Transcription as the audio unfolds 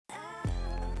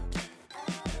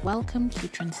Welcome to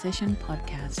Transition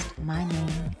Podcast. My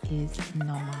name is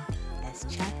Norma. Let's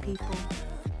chat, people.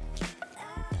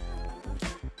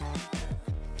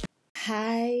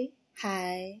 Hi.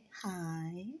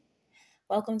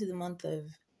 Welcome to the month of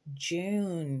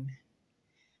June.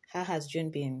 How has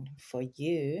June been for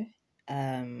you?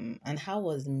 And how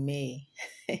was May?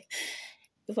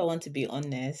 If I want to be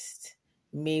honest,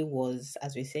 May was,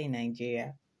 as we say in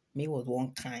Nigeria, May was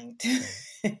one kind.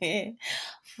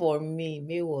 For me,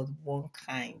 May was one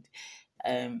kind.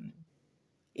 Um,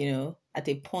 at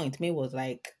a point, May was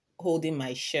like holding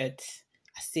my shirt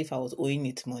as if I was owing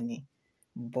it money.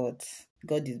 But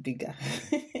God is bigger.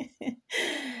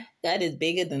 God is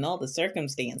bigger than all the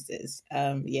circumstances.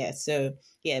 May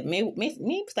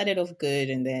started off good,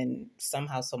 and then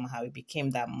somehow it became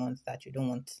that month that you don't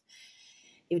want.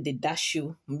 If they dash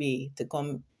you May to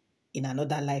come in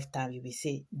another lifetime, you will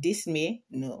say, this May,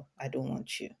 no, I don't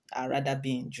want you. I'd rather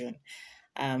be in June.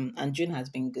 And June has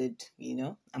been good,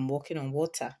 I'm walking on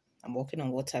water.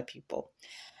 People.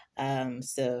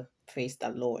 So praise the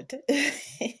Lord.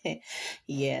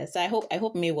 Yes, I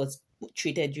hope May was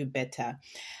treated you better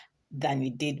than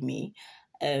it did me.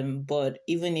 But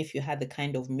even if you had the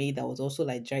kind of May that was also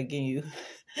like dragging you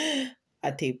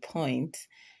at a point,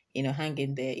 hang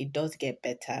in there, it does get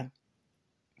better.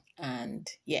 And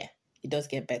yeah, it does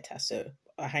get better. So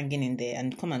hanging in there,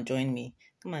 and come and join me.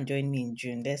 Come and join me in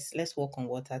June. Let's walk on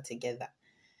water together.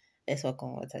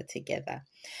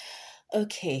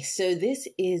 Okay, so this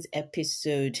is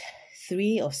episode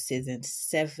 3 of season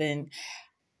 7.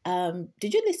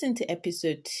 Did you listen to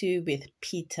episode 2 with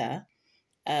Peter?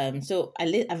 So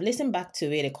I've listened back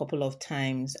to it a couple of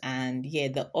times, and yeah,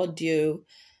 the audio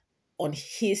on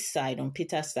his side, on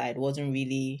Peter's side, wasn't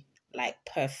really like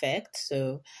perfect.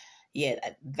 So yeah,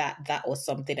 that was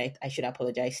something I should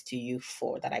apologize to you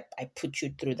for, that I put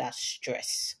you through that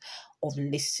stress of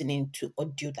listening to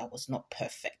audio that was not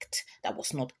perfect, that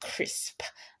was not crisp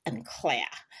and clear.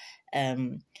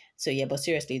 But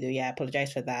seriously though, yeah, I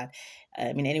apologize for that.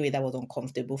 Anyway, that was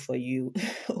uncomfortable for you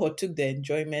or took the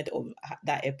enjoyment of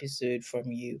that episode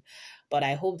from you. But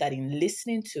I hope that in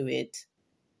listening to it,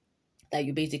 that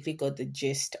you basically got the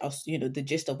gist of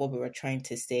what we were trying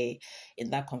to say in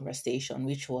that conversation,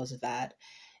 which was that,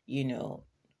 we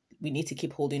need to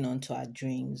keep holding on to our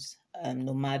dreams,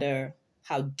 no matter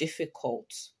how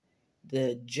difficult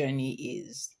the journey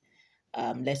is.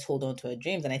 Let's hold on to our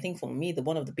dreams. And I think for me,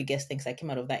 one of the biggest things that came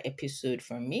out of that episode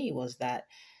for me was that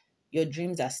your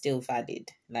dreams are still valid.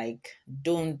 Like,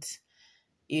 don't,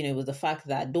 with the fact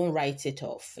that don't write it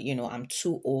off. I'm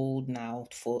too old now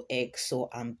for X, so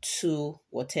I'm too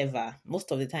whatever.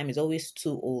 Most of the time it's always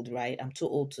too old, right? I'm too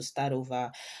old to start over.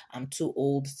 I'm too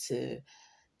old to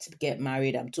get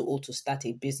married. I'm too old to start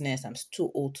a business. I'm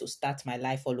too old to start my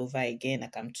life all over again.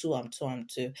 Like I'm too.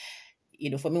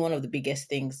 For me, one of the biggest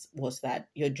things was that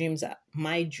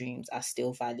my dreams are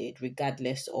still valid,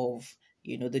 regardless of,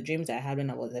 the dreams I had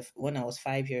when I was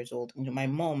 5 years old. My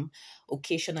mom,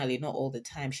 occasionally, not all the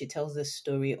time, she tells the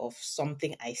story of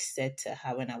something I said to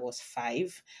her when I was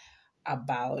 5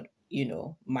 about,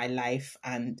 my life.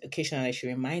 And occasionally she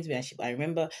reminds me, I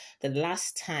remember the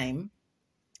last time,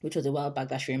 which was a while back,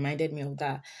 that she reminded me of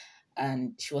that.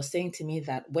 And she was saying to me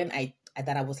that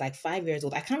that I was like 5 years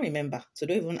old. I can't remember, so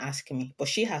don't even ask me. But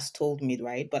she has told me,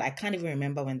 right? But I can't even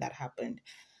remember when that happened.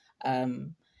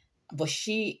 But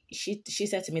she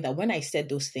said to me that when I said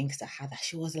those things to her, that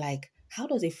she was like, how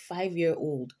does a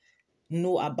 5-year-old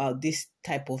know about this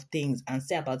type of things and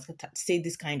say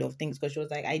this kind of things? Because she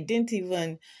was like, I didn't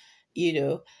even,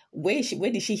 where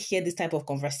did she hear this type of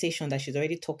conversation that she's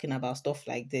already talking about stuff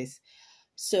like this?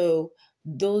 So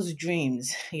those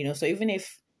dreams, so even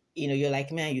if, you're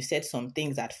like me and you said some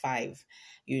things at 5,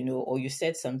 or you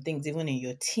said some things even in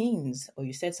your teens, or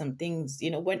you said some things,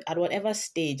 when at whatever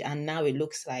stage, and now it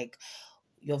looks like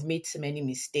you've made so many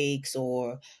mistakes,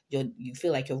 or you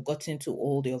feel like you've gotten too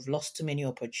old, you've lost too many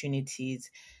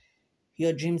opportunities,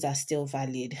 your dreams are still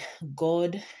valid.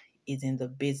 God is in the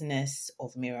business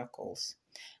of miracles.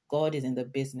 God is in the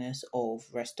business of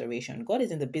restoration. God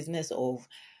is in the business of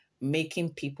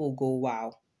making people go,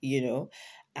 wow,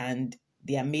 and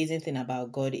the amazing thing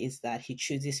about God is that he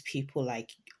chooses people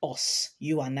like us,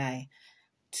 you and I,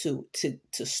 to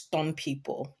stun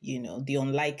people, the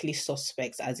unlikely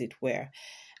suspects, as it were.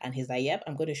 And he's like, yep,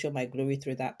 I'm going to show my glory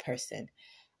through that person.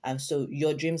 And so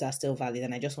your dreams are still valid.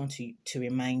 And I just want to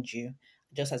remind you,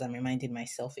 just as I'm reminding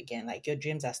myself again, like, your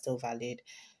dreams are still valid.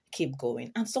 Keep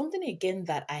going. And something again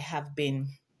that I have been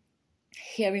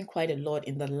hearing quite a lot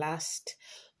in the last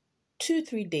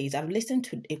 2-3 days, I've listened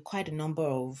to quite a number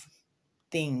of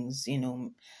things,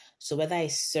 So whether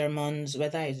it's sermons,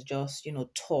 whether it's just,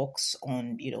 talks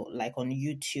on, like on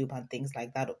YouTube and things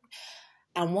like that.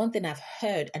 And one thing I've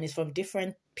heard, and it's from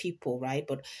different people, right?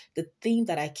 But the thing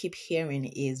that I keep hearing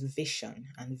is vision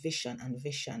and vision and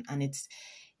vision. And it's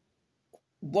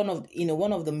one of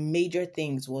the major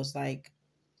things was like,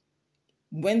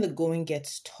 when the going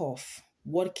gets tough,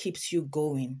 what keeps you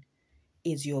going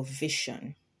is your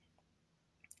vision.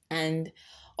 And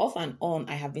off and on,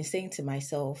 I have been saying to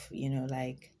myself,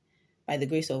 like, by the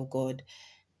grace of God,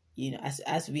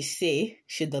 as we say,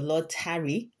 should the Lord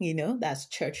tarry, that's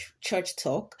church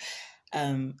talk.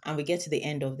 And we get to the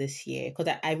end of this year,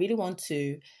 because I really want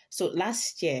to. So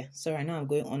last year, sorry, I know I'm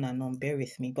going on and on, bear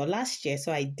with me, but last year,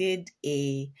 so I did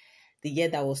the year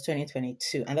that was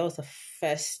 2022, and that was the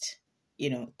first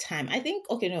time. I think,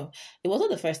 okay, no, it wasn't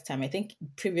the first time. I think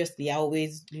previously I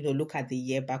always look at the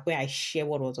year back where I share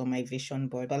what was on my vision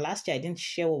board, but last year I didn't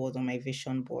share what was on my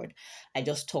vision board. I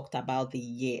just talked about the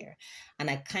year, and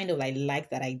I kind of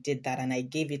like that I did that, and I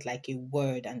gave it like a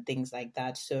word and things like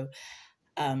that. So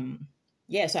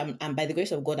yeah, so I'm by the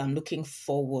grace of God, I'm looking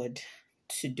forward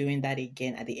to doing that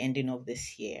again at the ending of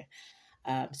this year.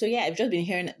 So yeah, I've just been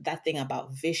hearing that thing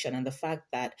about vision and the fact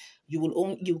that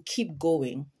you keep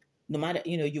going, no matter,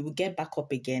 you will get back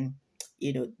up again.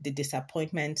 The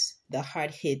disappointments, the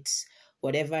hard hits,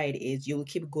 whatever it is, you will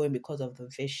keep going because of the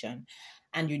vision.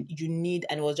 And you need,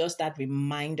 and it was just that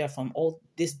reminder from all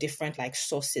these different like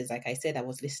sources, like I said, I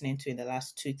was listening to in the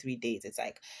last 2-3 days. It's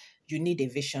like, you need a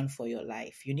vision for your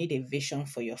life. You need a vision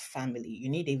for your family. You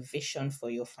need a vision for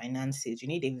your finances. You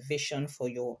need a vision for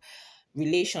your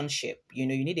relationship. You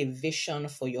need a vision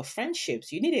for your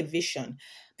friendships. You need a vision,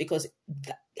 because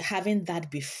having that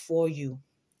before you,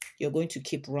 you're going to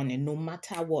keep running no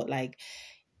matter what, like,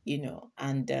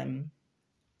 and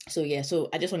so yeah, so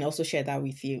I just want to also share that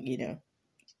with you.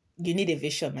 You need a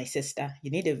vision, my sister.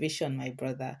 You need a vision, my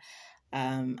brother.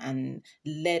 And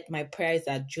let my prayer is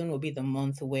that June will be the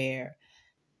month where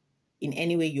in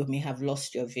any way you may have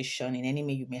lost your vision, in any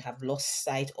way you may have lost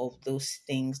sight of those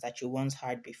things that you once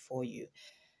had before you,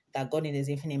 that God in his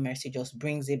infinite mercy just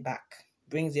brings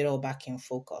it all back in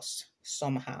focus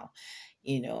somehow,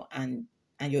 and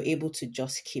you're able to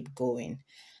just keep going.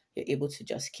 You're able to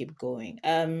just keep going.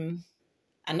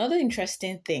 Another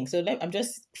interesting thing, so I'm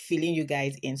just filling you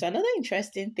guys in. So another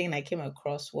interesting thing I came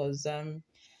across was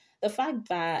the fact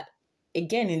that,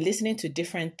 again, in listening to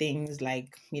different things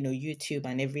like YouTube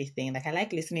and everything, like I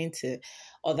like listening to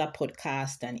other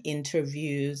podcasts and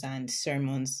interviews and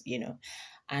sermons,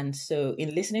 and so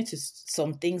in listening to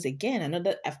some things, again,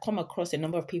 I've come across a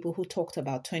number of people who talked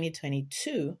about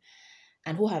 2022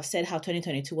 and who have said how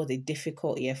 2022 was a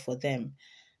difficult year for them.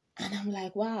 And I'm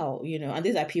like, wow, and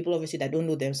these are people obviously that don't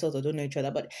know themselves or don't know each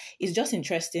other, but it's just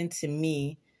interesting to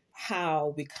me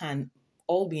how we can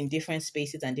all be in different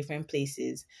spaces and different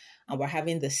places, and we're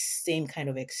having the same kind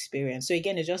of experience. So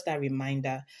again, it's just that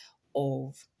reminder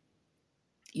of,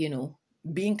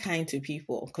 being kind to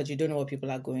people, because you don't know what people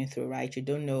are going through, right? You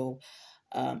don't know.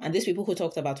 And these people who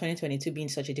talked about 2022 being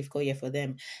such a difficult year for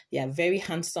them, they are very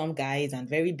handsome guys and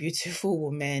very beautiful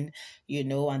women,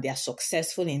 and they are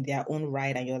successful in their own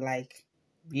right. And you're like,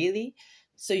 really?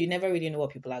 So you never really know what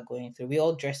people are going through. We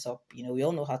all dress up, we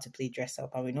all know how to play dress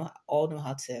up, and we all know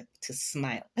how to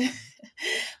smile.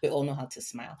 We all know how to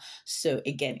smile. So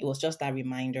again, it was just that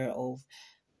reminder of,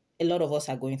 a lot of us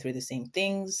are going through the same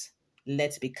things.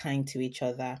 Let's be kind to each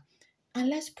other, and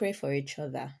let's pray for each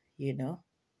other,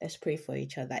 Let's pray for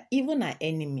each other. Even our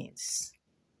enemies,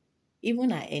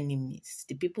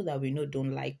 the people that we know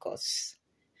don't like us,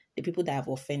 the people that have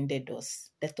offended us,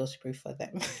 let us pray for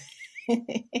them.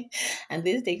 And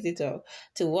this takes it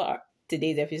to what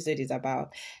today's episode is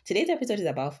about. Today's episode is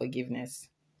about forgiveness.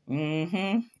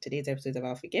 Today's episode is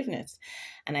about forgiveness.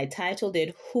 And I titled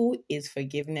it, Who is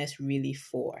Forgiveness Really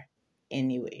For?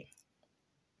 Anyway.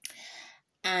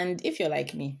 And if you're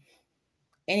like me,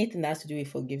 anything that has to do with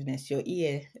forgiveness, your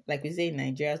ear, like we say in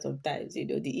Nigeria sometimes,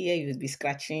 the ear will be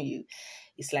scratching you.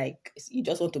 It's like you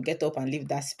just want to get up and leave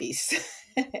that space.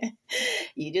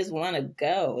 You just want to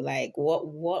go. Like,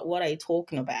 what are you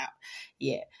talking about?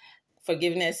 Yeah,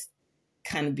 forgiveness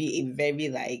can be a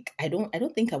very I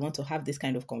don't think I want to have this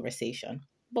kind of conversation,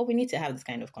 but we need to have this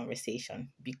kind of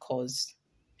conversation because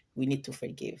we need to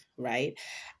forgive, right?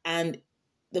 And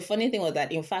the funny thing was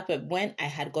that, in fact, when I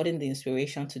had gotten the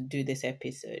inspiration to do this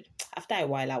episode, after a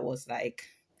while, I was like,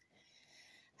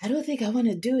 I don't think I want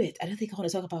to do it. I don't think I want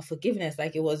to talk about forgiveness.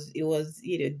 Like it was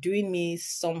doing me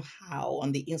somehow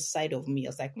on the inside of me. I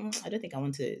was like, I don't think I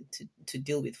want to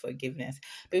deal with forgiveness.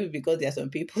 Maybe because there are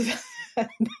some people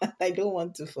that I don't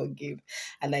want to forgive.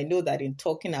 And I know that in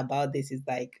talking about this is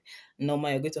like,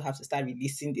 normal, you're going to have to start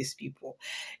releasing these people,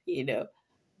 you know.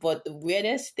 But the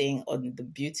weirdest thing or the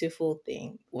beautiful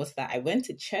thing was that I went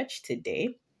to church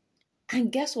today.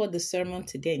 And guess what the sermon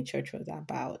today in church was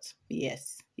about?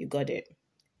 Yes, you got it,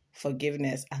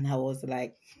 forgiveness. And I was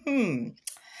like,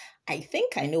 I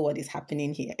think I know what is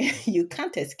happening here. You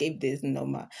can't escape this,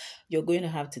 Norma. You're going to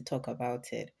have to talk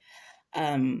about it.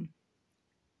 Um,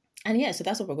 and yeah, so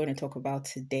that's what we're going to talk about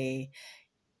today.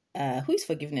 Who is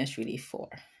forgiveness really for?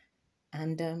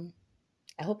 And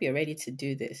I hope you're ready to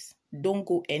do this. Don't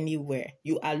go anywhere.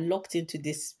 You are locked into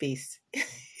this space.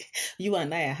 You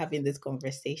and I are having this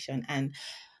conversation. And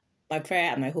my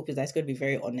prayer and my hope is that it's going to be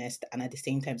very honest, and at the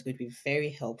same time, it's going to be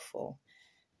very helpful.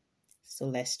 So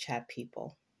let's chat,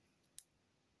 people.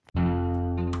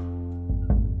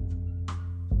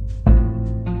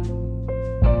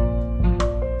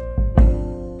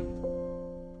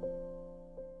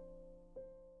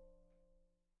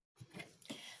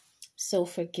 So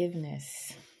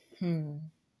forgiveness.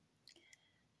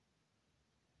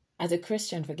 As a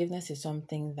Christian, forgiveness is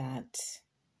something that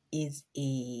is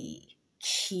a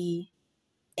key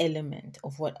element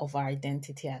of our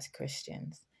identity as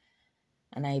Christians.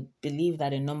 And I believe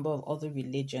that a number of other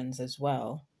religions as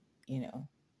well,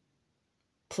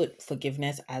 put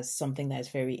forgiveness as something that is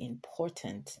very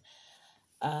important.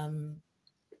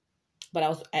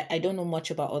 But I don't know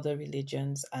much about other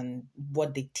religions and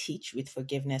what they teach with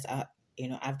forgiveness.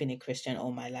 I've been a Christian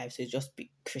all my life, so it's just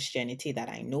Christianity that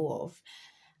I know of.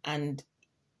 And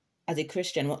as a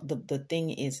Christian, the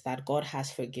thing is that God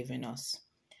has forgiven us.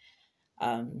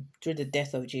 Through the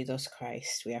death of Jesus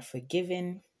Christ, we are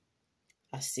forgiven.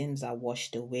 Our sins are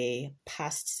washed away.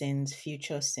 Past sins,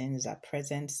 future sins, our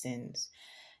present sins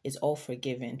is all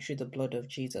forgiven through the blood of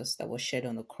Jesus that was shed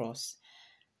on the cross.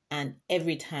 And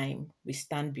every time we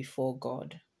stand before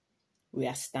God, we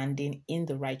are standing in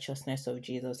the righteousness of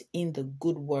Jesus, in the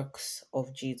good works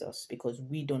of Jesus, because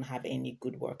we don't have any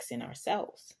good works in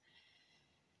ourselves.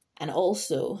 And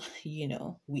also,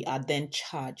 we are then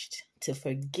charged to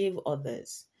forgive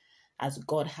others as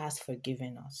God has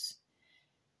forgiven us.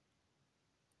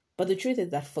 But the truth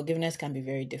is that forgiveness can be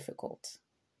very difficult.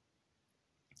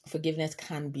 Forgiveness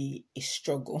can be a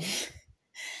struggle,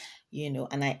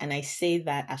 and I say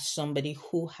that as somebody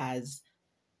who has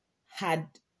had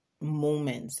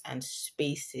moments and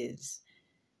spaces,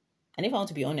 and if I want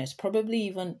to be honest, probably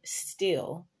even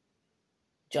still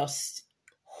just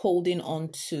holding on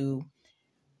to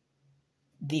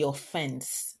the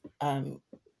offense. And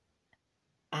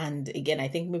again, I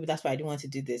think maybe that's why I didn't want to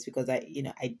do this, because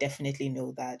I definitely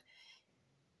know that,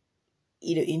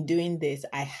 in doing this,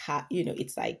 I have,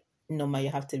 it's like, normal, you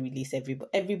have to release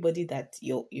everybody that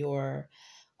you're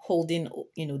holding,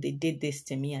 they did this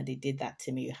to me and they did that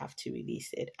to me, you have to release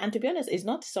it. And to be honest, it's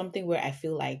not something where I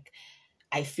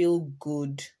feel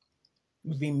good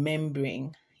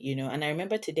remembering, and I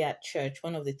remember today at church,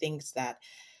 one of the things that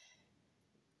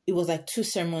it was like two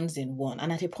sermons in one.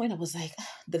 And at a point I was like,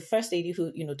 the first lady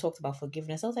who, talked about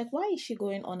forgiveness, I was like, why is she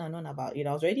going on and on about,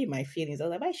 I was already in my feelings. I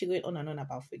was like, why is she going on and on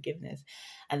about forgiveness?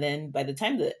 And then by the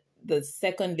time the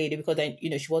second lady, because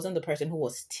she wasn't the person who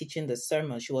was teaching the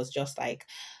sermon, she was just like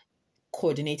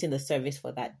coordinating the service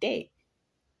for that day.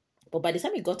 But by the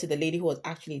time it got to the lady who was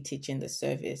actually teaching the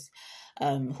service,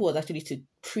 who was actually to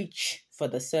preach for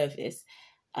the service,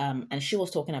 and she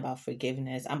was talking about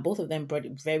forgiveness, and both of them brought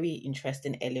very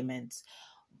interesting elements.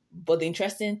 But the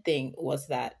interesting thing was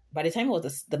that by the time it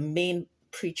was the main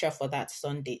preacher for that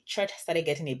Sunday, church started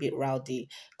getting a bit rowdy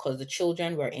because the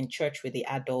children were in church with the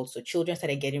adults. So children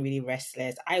started getting really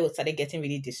restless. I started getting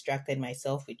really distracted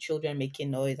myself with children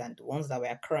making noise, and the ones that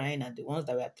were crying and the ones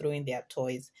that were throwing their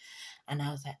toys. And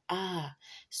I was like,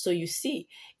 so you see,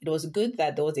 it was good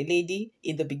that there was a lady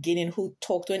in the beginning who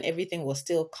talked when everything was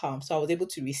still calm. So I was able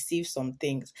to receive some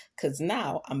things, because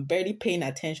now I'm barely paying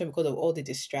attention because of all the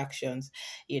distractions,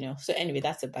 So anyway,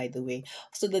 that's it by the way.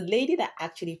 So the lady that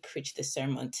actually preached the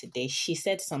sermon today, she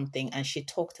said something, and she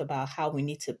talked about how we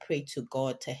need to pray to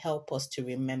God to help us to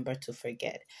remember to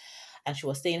forget. And she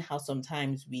was saying how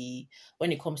sometimes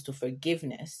when it comes to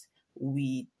forgiveness,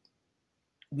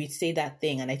 we say that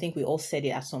thing, and I think we all said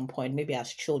it at some point, maybe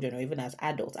as children or even as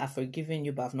adults, I've forgiven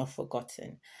you, but I've not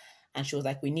forgotten. And she was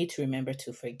like, we need to remember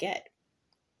to forget.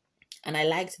 And I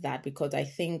liked that, because I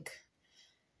think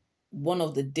one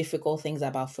of the difficult things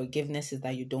about forgiveness is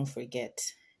that you don't forget,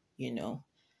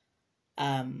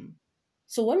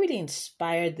 So what really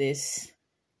inspired this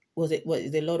was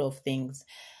a lot of things.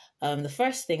 The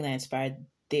first thing that inspired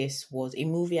this was a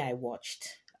movie I watched.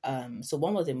 So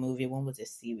one was a movie, one was a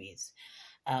series.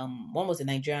 One was a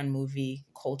Nigerian movie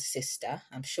called Sister.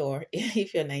 I'm sure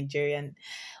if you're Nigerian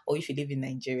or if you live in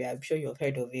Nigeria, I'm sure you've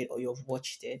heard of it or you've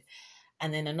watched it.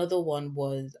 And then another one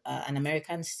was an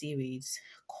American series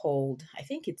called, I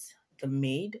think it's The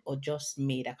Maid or Just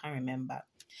Maid, I can't remember.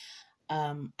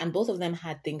 And both of them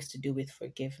had things to do with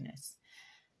forgiveness.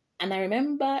 And I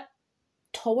remember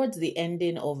towards the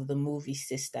ending of the movie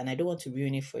Sister, and I don't want to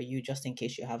ruin it for you just in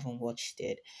case you haven't watched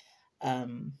it.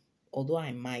 Um, Although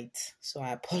I might, so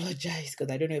I apologize because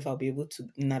I don't know if I'll be able to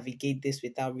navigate this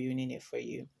without ruining it for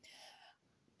you.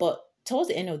 But towards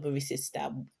the end of the movie Sister,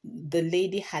 the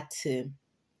lady had to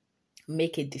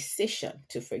make a decision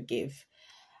to forgive,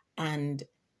 and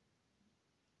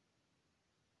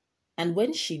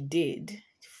when she did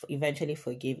eventually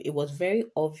forgive, it was very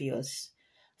obvious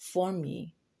for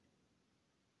me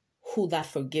who that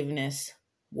forgiveness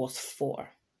was for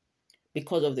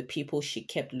because of the people she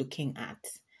kept looking at.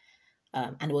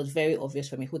 And it was very obvious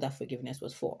for me who that forgiveness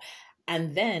was for.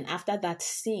 And then after that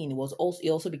scene, it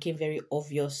also became very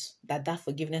obvious that that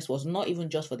forgiveness was not even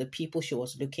just for the people she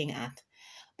was looking at,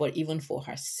 but even for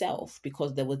herself,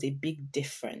 because there was a big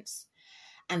difference.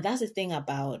 And that's the thing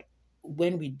about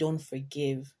when we don't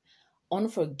forgive,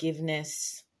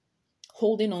 unforgiveness,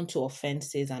 holding on to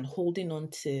offenses and holding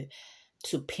on to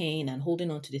pain and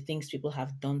holding on to the things people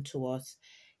have done to us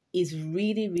is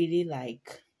really, really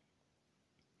like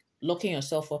locking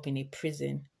yourself up in a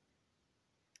prison,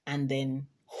 and then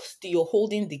you're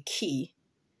holding the key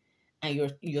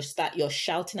and you're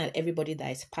shouting at everybody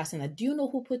that is passing that, do you know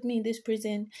who put me in this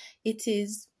prison? It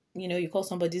is, you call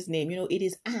somebody's name, it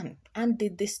is Anne. Anne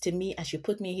did this to me and she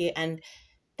put me here, and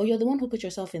but you're the one who put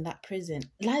yourself in that prison.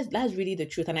 That's really the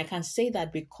truth. And I can say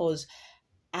that because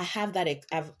I have that,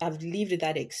 I've lived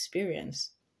that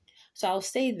experience. So I'll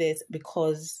say this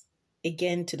because,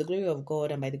 again, to the glory of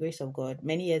God and by the grace of God,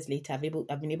 many years later, I've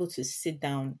been able to sit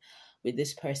down with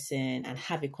this person and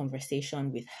have a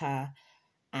conversation with her.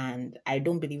 And I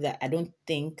don't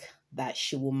think that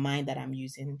she will mind that I'm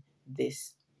using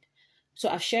this. So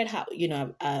I've shared how,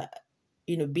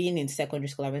 being in secondary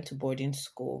school, I went to boarding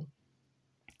school,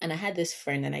 and I had this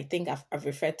friend, and I think I've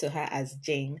referred to her as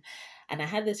Jane. And I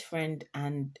had this friend,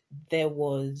 and there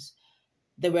were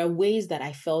ways that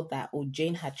I felt that, oh,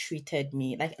 Jane had treated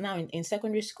me. Like now in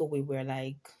secondary school, we were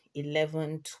like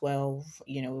 11, 12,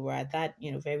 we were at that,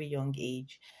 very young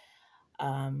age.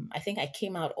 I think I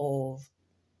came out of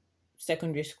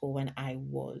secondary school when I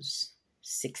was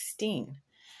 16.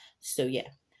 So, yeah.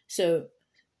 So,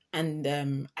 and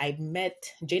I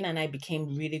met, Jane and I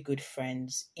became really good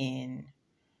friends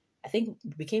I think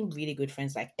we became really good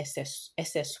friends like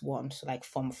SS1, so like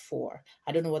Form 4.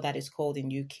 I don't know what that is called in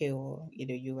UK or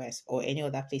US or any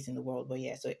other place in the world, but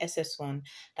yeah, so SS1,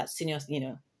 that's seniors,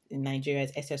 in Nigeria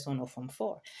is SS1 or Form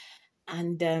 4.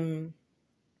 And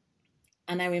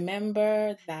I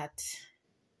remember that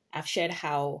I've shared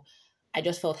how I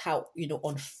just felt how,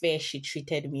 unfair she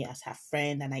treated me as her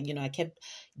friend. And I kept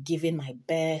giving my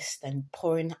best and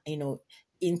pouring,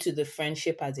 into the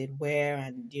friendship as it were,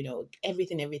 and,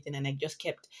 everything. And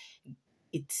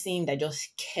it seemed I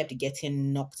just kept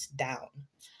getting knocked down.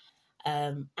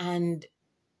 And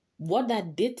what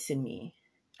that did to me,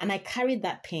 and I carried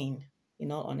that pain,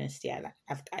 in all honesty.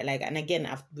 And again,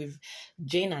 with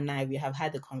Jane and I, we have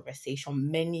had the conversation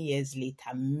many years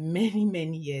later,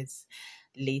 many years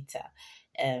later.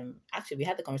 Actually, we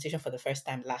had the conversation for the first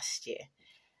time last year.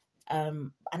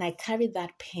 And I carried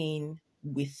that pain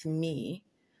with me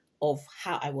of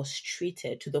how I was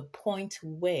treated, to the point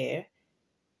where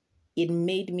it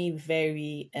made me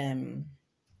very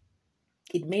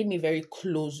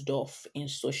closed off in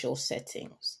social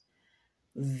settings.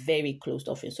 Very closed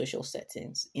off in social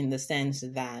settings, in the sense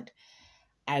that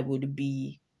I would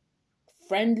be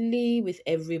friendly with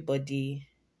everybody,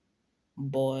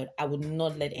 but I would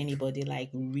not let anybody like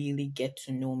really get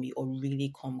to know me or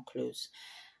really come close.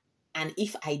 And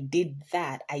if I did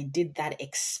that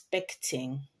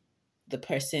expecting the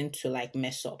person to like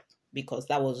mess up, because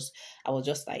I was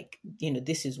just like,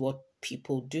 this is what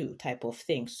people do type of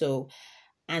thing. So,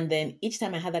 and then each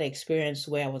time I had that experience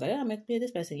where I was like, oh, I'm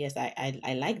this person, yes,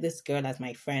 I like this girl as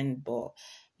my friend, but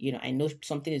I know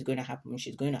something is going to happen.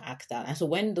 She's going to act out. And so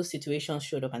when those situations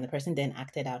showed up and the person then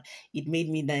acted out, it made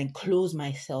me then close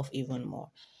myself even more.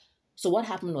 So what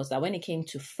happened was that when it came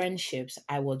to friendships,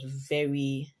 I was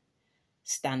very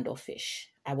standoffish.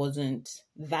 I wasn't,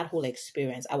 that whole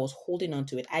experience, I was holding on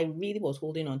to it. I really was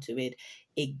holding on to it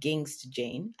against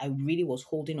Jane. I really was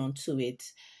holding on to it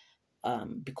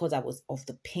because I was of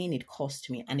the pain it cost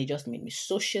me. And it just made me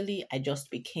socially, I just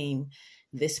became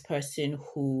this person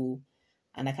who,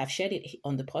 and like I've shared it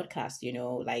on the podcast,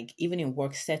 like even in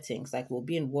work settings, like we'll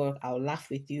be in work, I'll laugh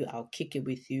with you, I'll kick it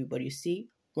with you. But you see,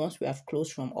 once we have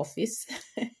closed from office,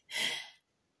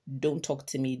 don't talk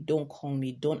to me, don't call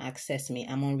me, don't access me.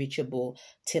 I'm unreachable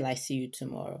till I see you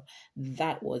tomorrow.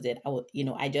 That was it.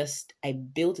 I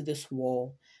built this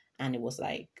wall, and it was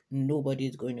like nobody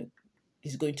is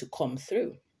going to come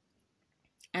through.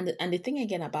 And the thing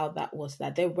again about that was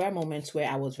that there were moments where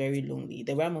I was very lonely.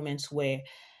 There were moments where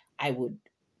I would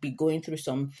be going through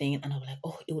something and I was like,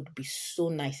 oh, it would be so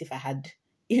nice if I had,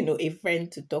 a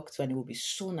friend to talk to, and it would be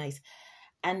so nice.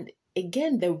 And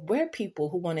again, there were people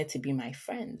who wanted to be my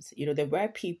friends. There were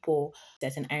people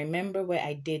that, and I remember where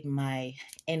I did my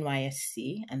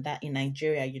NYSC, and that in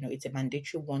Nigeria, it's a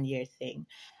mandatory 1 year thing.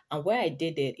 And where I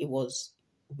did it, it was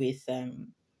with, I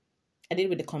did it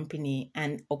with the company,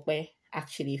 and Okwe,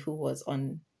 actually,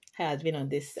 has been on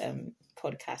this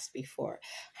podcast before.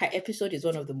 Her episode is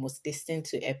one of the most listened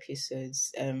to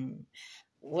episodes.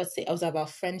 It was about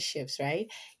friendships, right?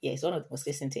 Yeah, it's one of the most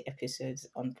listened to episodes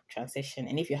on transition.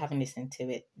 And if you haven't listened to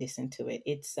it, listen to it.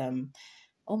 It's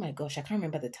oh my gosh, I can't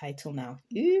remember the title now.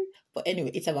 But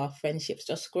anyway, it's about friendships.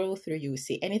 Just scroll through, you will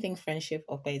see anything friendship,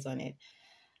 Okwe is on it.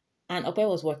 And Okwe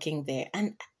was working there,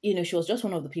 and she was just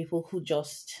one of the people who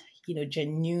just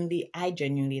I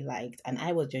genuinely liked, and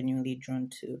I was genuinely drawn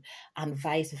to, and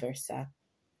vice versa.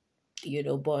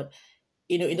 But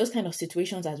in those kind of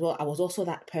situations as well, I was also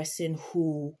that person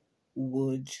who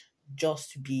would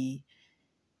just be,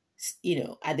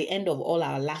 at the end of all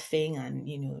our laughing and,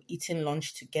 eating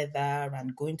lunch together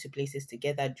and going to places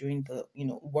together during the,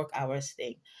 work hours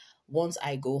thing. Once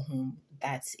I go home,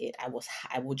 that's it.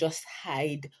 I would just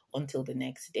hide until the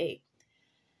next day.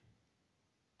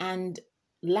 And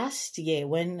last year,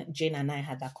 when Jane and I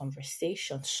had that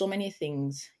conversation, so many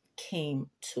things came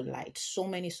to light. So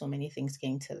many things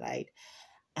came to light.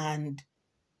 And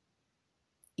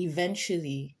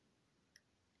eventually,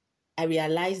 I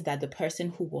realized that the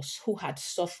person who had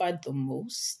suffered the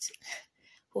most,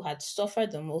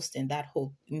 in that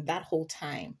whole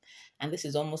time, and this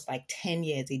is almost like 10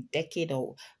 years, a decade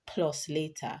or plus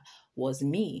later, was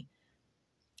me.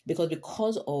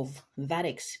 Because of that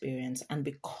experience, and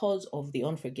because of the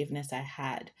unforgiveness I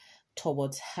had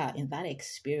towards her in that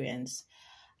experience,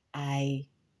 I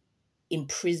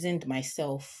imprisoned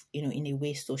myself, in a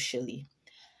way socially.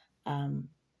 And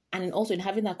also in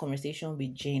having that conversation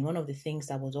with Jane, one of the things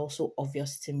that was also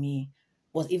obvious to me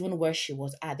was even where she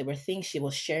was at. There were things she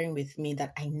was sharing with me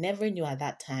that I never knew at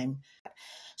that time.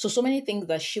 So many things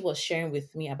that she was sharing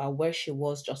with me about where she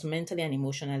was just mentally and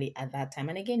emotionally at that time.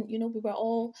 And again, we were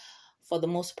all, for the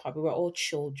most part, we were all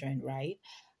children, right?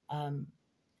 And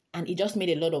it just made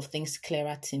a lot of things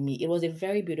clearer to me. It was a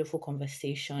very beautiful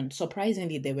conversation.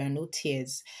 Surprisingly, there were no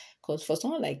tears. Because for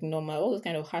someone like Norma, all those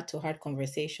kind of heart-to-heart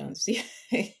conversations,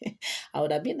 I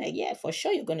would have been like, yeah, for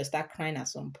sure you're going to start crying at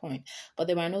some point. But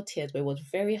there were no tears, but it was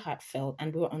very heartfelt.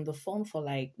 And we were on the phone for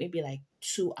maybe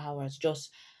 2 hours,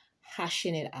 just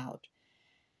hashing it out.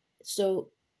 So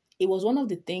it was one of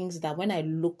the things that when I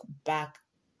look back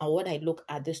and when I look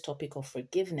at this topic of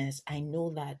forgiveness, I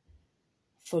know that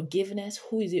forgiveness,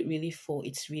 who is it really for?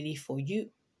 It's really for you.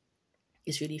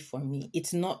 It's really for me.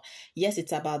 It's not, yes,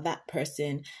 it's about that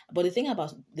person. But the thing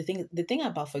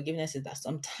about forgiveness is that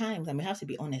sometimes, and we have to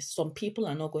be honest, some people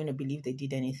are not going to believe they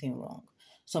did anything wrong.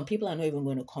 Some people are not even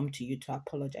going to come to you to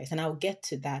apologize. And I'll get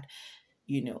to that,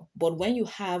 But when you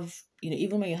have,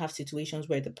 even when you have situations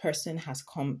where the person has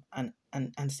come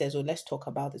and says, oh, let's talk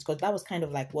about this, because that was kind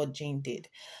of like what Jane did.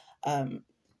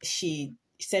 She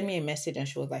sent me a message and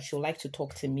she was like, she would like to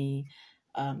talk to me.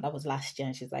 That was last year.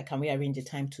 And she's like, can we arrange a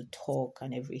time to talk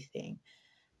and everything?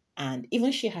 And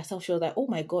even she herself, she was like, oh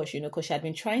my gosh, because she had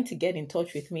been trying to get in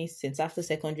touch with me since after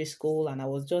secondary school. And I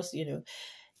was just,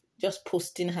 just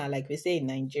posting her, like we say in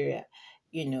Nigeria,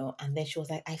 and then she was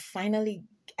like, I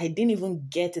didn't even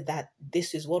get that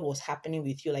this is what was happening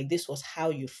with you. Like, this was how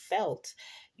you felt.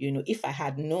 If I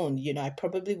had known, I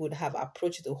probably would have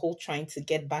approached the whole trying to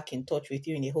get back in touch with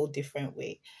you in a whole different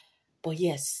way. But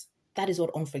yes, that is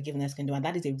what unforgiveness can do. And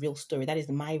that is a real story. That is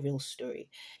my real story.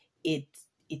 It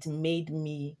made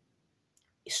me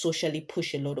socially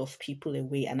push a lot of people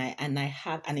away, and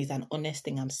it's an honest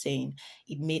thing I'm saying.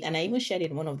 And I even shared it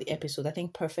in one of the episodes, I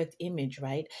think Perfect Image,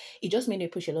 right? It just made me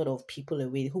push a lot of people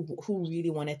away who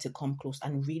really wanted to come close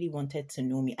and really wanted to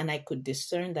know me. And I could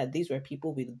discern that these were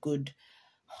people with good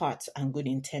hearts and good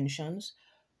intentions,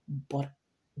 but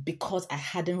because I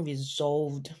hadn't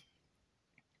resolved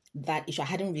that issue, I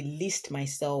hadn't released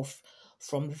myself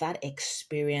from that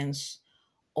experience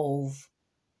of,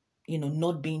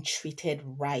 not being treated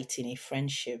right in a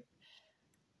friendship,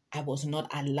 I was not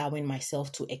allowing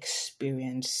myself to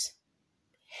experience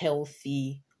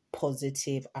healthy,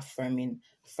 positive, affirming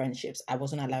friendships. I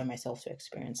wasn't allowing myself to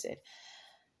experience it.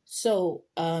 So,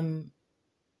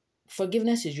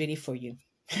 forgiveness is really for you.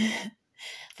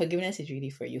 Forgiveness is really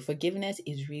for you. Forgiveness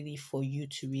is really for you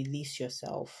to release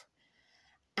yourself.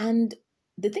 And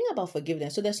the thing about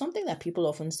forgiveness, so there's something that people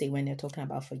often say when they're talking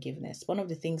about forgiveness. One of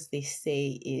the things they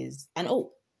say is, and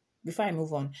before I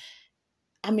move on,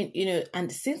 I mean,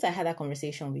 and since I had that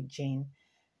conversation with Jane,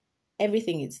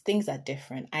 things are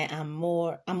different. I'm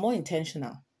more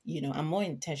intentional. I'm more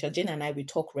intentional. Jane and I, we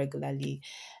talk regularly.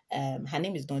 Her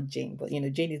name is not Jane, but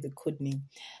Jane is the code name.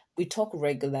 We talk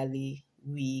regularly.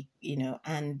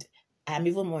 And I'm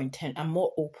even more intent. I'm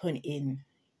more open in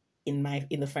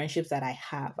the friendships that I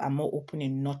have. I'm more open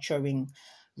in nurturing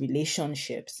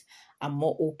relationships. I'm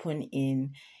more open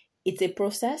in, it's a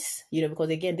process, because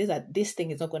again, this thing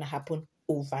is not going to happen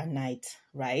overnight,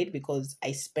 right? Because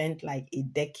I spent like a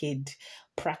decade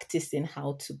practicing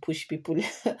how to push people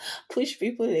push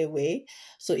people away.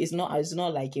 So it's not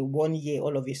like a 1 year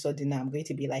all of a sudden I'm going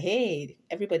to be like, hey,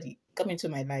 everybody come into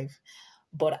my life.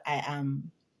 But I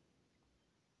am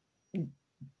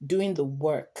doing the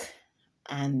work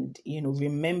and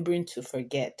remembering to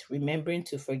forget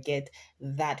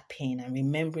that pain, and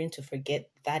remembering to forget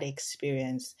that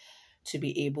experience, to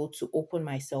be able to open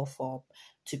myself up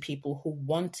to people who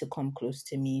want to come close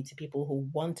to me, to people who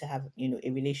want to have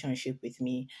a relationship with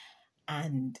me.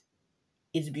 And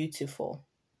it's beautiful.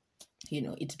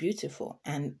 It's beautiful.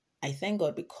 And I thank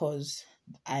God, because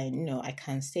I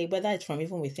can say, whether it's from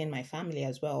even within my family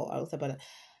as well,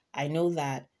 I know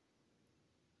that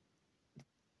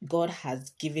God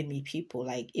has given me people.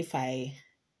 Like, if I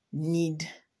need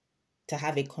to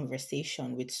have a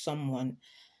conversation with someone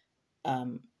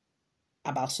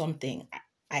about something,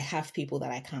 I have people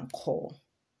that I can call,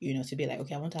 to be like,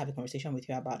 okay, I want to have a conversation with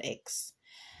you about X,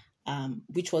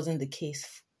 which wasn't the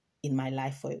case in my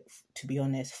life, to be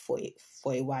honest, for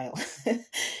a while.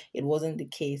 It wasn't the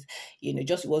case.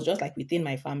 It was just like within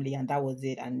my family, and that was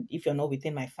it. And if you're not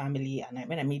within my family, and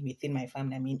when I mean within my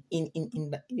family, I mean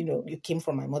in the, you came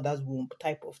from my mother's womb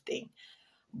type of thing.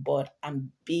 But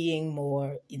I'm being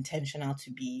more intentional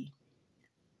to be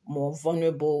more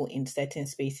vulnerable in certain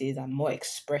spaces and more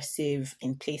expressive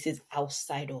in places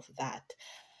outside of that.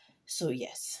 So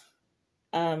yes.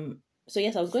 I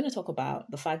was going to talk about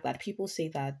the fact that people say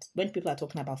that when people are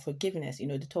talking about forgiveness,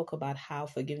 they talk about how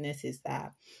forgiveness is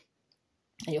that,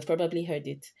 and you've probably heard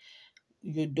it,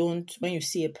 you don't, when you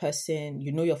see a person,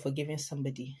 you're forgiving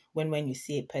somebody. When you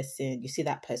see a person, you see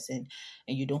that person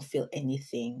and you don't feel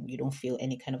anything, you don't feel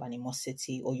any kind of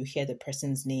animosity, or you hear the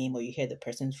person's name or you hear the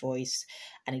person's voice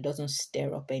and it doesn't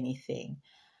stir up anything.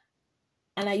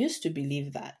 And I used to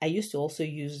believe that. I used to also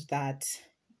use that,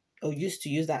 or used to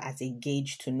use that as a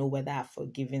gauge to know whether I've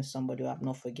forgiven somebody or I've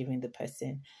not forgiven the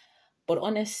person. But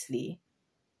honestly,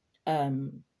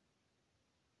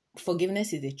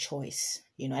 forgiveness is a choice.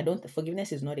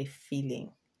 Forgiveness is not a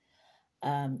feeling.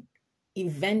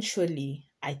 Eventually,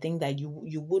 I think that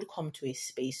you would come to a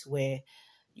space where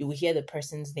you will hear the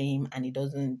person's name and it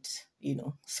doesn't,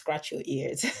 scratch your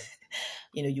ears.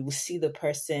 You will see the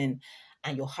person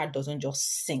and your heart doesn't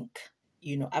just sink.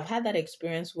 I've had that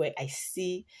experience where I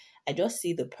just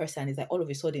see the person. It's like all of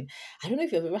a sudden, I don't know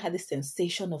if you've ever had this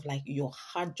sensation of like your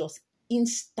heart just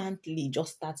instantly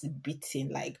just starts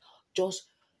beating, like just,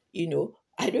 I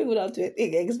don't even have to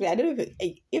explain. I don't know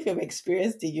if you've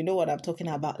experienced it, you know what I'm talking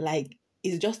about. Like,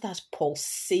 it's just as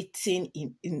pulsating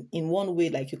in one way,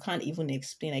 like you can't even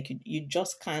explain, like you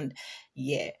just can't.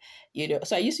 Yeah.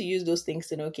 So I used to use those things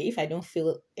to know, okay, if I don't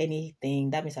feel anything,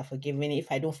 that means I've forgiven.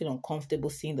 If I don't feel uncomfortable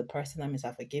seeing the person, that means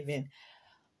I've forgiven.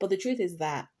 But the truth is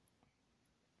that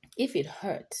if it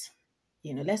hurts,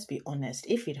 let's be honest,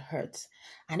 if it hurts,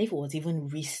 and if it was even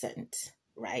recent,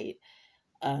 right?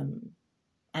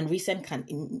 And recent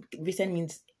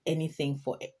means anything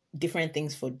for different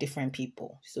things for different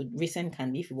people. So recent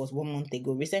can be if it was 1 month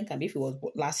ago. Recent can be if it was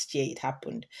last year it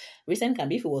happened. Recent can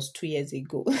be if it was 2 years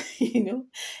ago.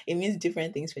 It means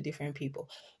different things for different people.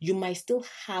 You might still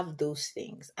have those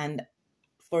things. And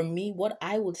for me, what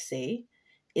I would say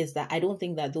is that I don't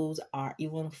think that those are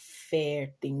even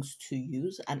fair things to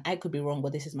use. And I could be wrong,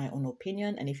 but this is my own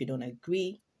opinion. And if you don't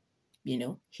agree,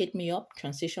 hit me up,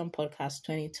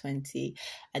 transitionpodcast2020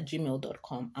 at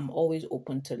gmail.com. I'm always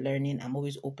open to learning. I'm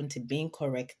always open to being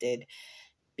corrected,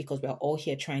 because we're all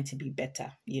here trying to be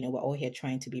better. We're all here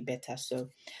trying to be better. So,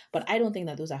 but I don't think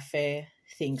that those are fair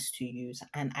things to use.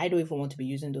 And I don't even want to be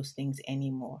using those things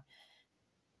anymore.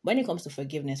 when it comes to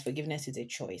forgiveness, forgiveness is a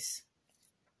choice.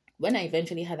 When I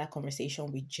eventually had that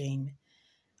conversation with Jane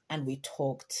and we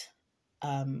talked,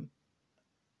 um,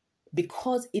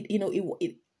 because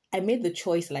I made the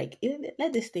choice, like,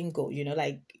 let this thing go,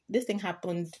 like this thing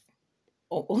happened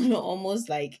almost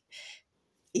like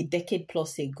a decade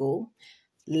plus ago.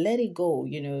 Let it go.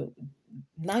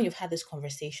 Now you've had this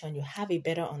conversation, you have a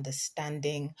better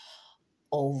understanding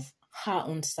of her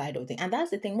own side of things. And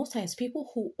that's the thing, most times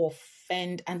people who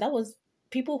offend, and that was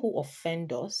people who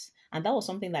offend us, and that was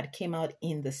something that came out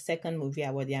in the second movie,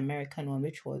 or the American one,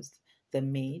 which was The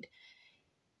Maid,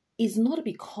 is not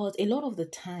because a lot of the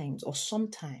times, or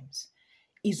sometimes,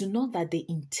 is not that they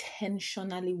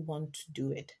intentionally want to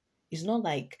do it. It's not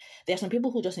like there are some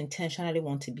people who just intentionally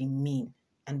want to be mean.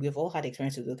 And we've all had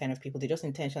experience with those kind of people. They just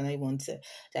intentionally want to,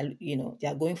 they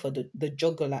are going for the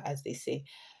jugular, as they say.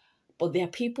 But there are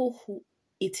people who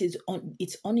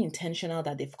it's unintentional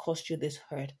that they've caused you this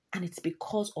hurt, and it's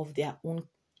because of their own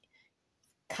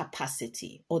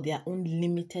capacity or their own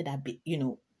limited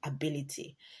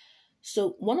ability.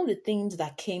 So one of the things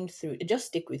that came through, just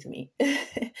stick with me.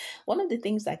 One of the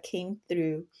things that came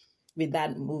through with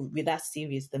that movie, with that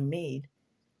series, The Maid,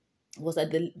 was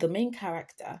that the main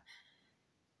character,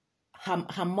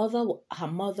 her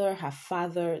mother, her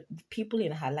father, people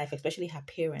in her life, especially her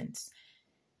parents,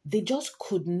 they just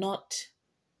could not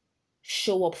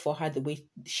show up for her the way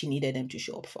she needed them to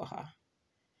show up for her.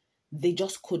 They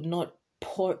just could not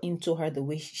pour into her the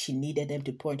way she needed them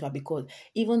to pour into her, because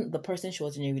even the person she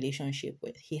was in a relationship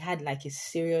with, he had like a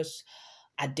serious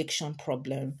addiction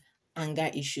problem,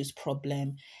 anger issues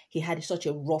problem. He had such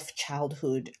a rough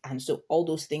childhood, and so all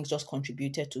those things just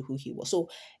contributed to who he was.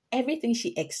 So everything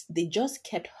they just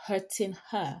kept hurting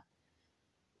her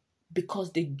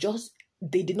because they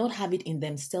did not have it in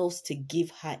themselves to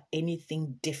give her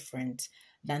anything different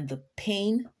than the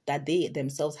pain that they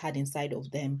themselves had inside of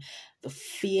them, the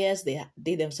fears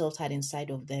they themselves had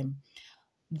inside of them.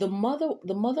 The mother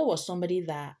was somebody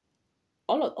that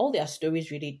all their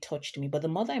stories really touched me, but the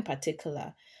mother in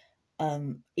particular,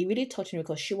 it really touched me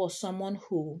because she was someone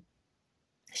who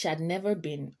she had never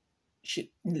been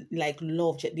she like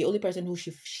loved. The only person who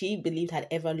she believed had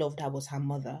ever loved her was her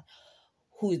mother,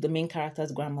 who is the main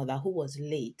character's grandmother, who was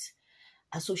late.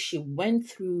 And so she went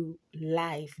through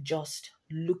life just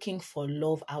looking for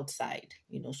love outside,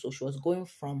 So she was going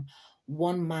from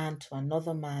one man to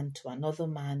another man to another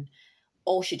man.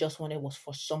 All she just wanted was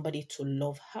for somebody to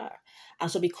love her. And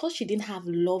so because she didn't have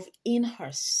love in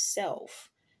herself,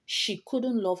 she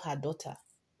couldn't love her daughter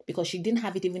because she didn't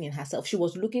have it even in herself. She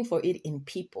was looking for it in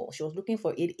people. She was looking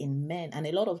for it in men. And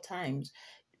a lot of times,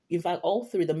 in fact, all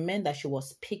three, the men that she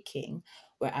was picking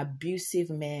were abusive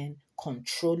men,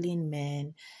 controlling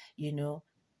men,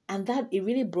 and that it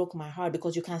really broke my heart,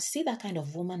 because you can see that kind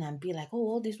of woman and be like, oh,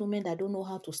 all these women that don't know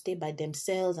how to stay by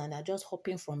themselves and are just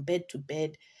hopping from bed to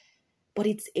bed. But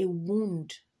it's a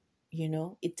wound,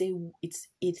 it's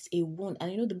a wound.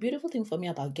 And the beautiful thing for me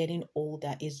about getting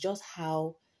older is just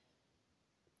how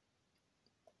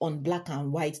on black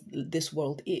and white this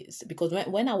world is. Because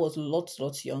when I was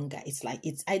lots younger, it's like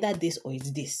it's either this or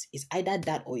it's this, it's either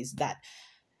that or it's that.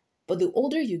 But the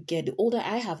older you get, the older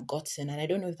I have gotten, and I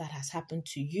don't know if that has happened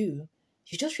to you,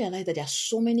 you just realize that there are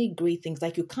so many great things.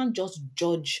 Like, you can't just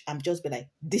judge and just be like,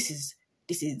 this is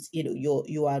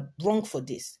you are wrong for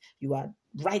this, you are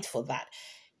right for that.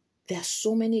 There are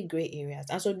so many gray areas.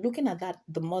 And so looking at that,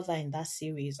 the mother in that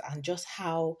series, and just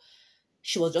how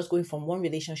she was just going from one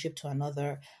relationship to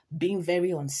another, being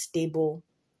very unstable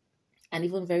and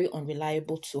even very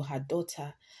unreliable to her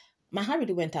daughter, my heart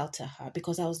really went out to her,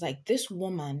 because I was like, this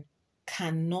woman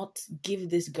cannot give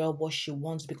this girl what she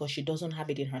wants because she doesn't have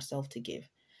it in herself to give.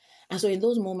 And so in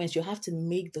those moments, you have to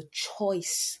make the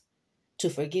choice to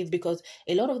forgive, because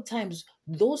a lot of times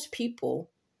those people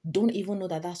don't even know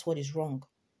that that's what is wrong.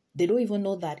 They don't even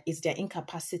know that it's their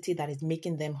incapacity that is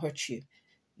making them hurt you.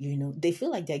 They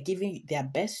feel like they're giving their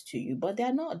best to you, but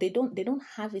they're not. They don't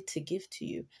have it to give to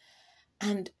you.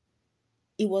 And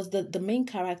it was the main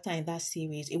character in that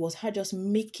series. It was her just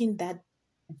making that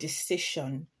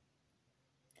decision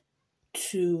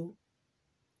to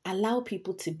allow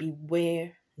people to be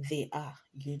where they are,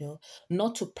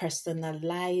 not to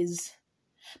personalize.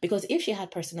 Because if she had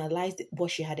personalized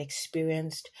what she had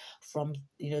experienced from,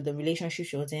 the relationship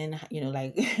she was in,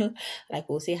 like, like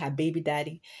we'll say her baby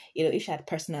daddy, if she had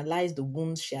personalized the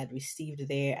wounds she had received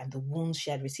there, and the wounds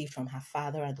she had received from her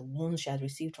father, and the wounds she had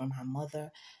received from her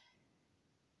mother,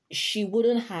 she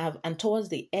wouldn't have. And towards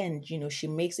the end, she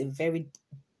makes a very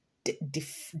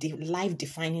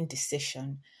life-defining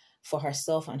decision for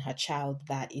herself and her child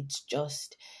that it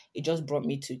just brought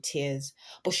me to tears.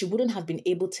 But she wouldn't have been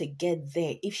able to get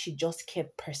there if she just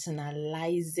kept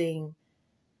personalizing,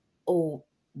 oh,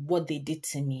 what they did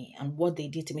to me and what they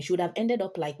did to me. She would have ended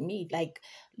up like me, like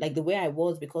the way I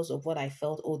was, because of what I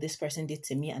felt, oh, this person did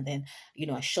to me. And then,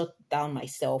 I shut down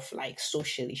myself, like,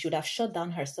 socially. She would have shut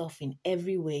down herself in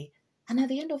every way. And at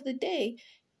the end of the day,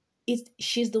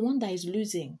 she's the one that is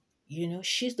losing.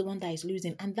 She's the one that is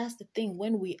losing. And that's the thing.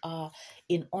 When we are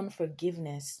in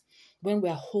unforgiveness, when we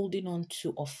are holding on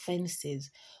to offenses,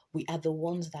 we are the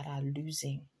ones that are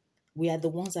losing. We are the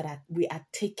ones that we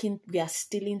are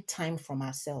stealing time from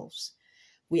ourselves.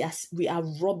 We are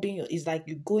robbing it's like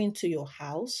you go into your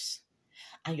house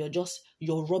and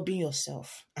you're robbing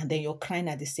yourself, and then you're crying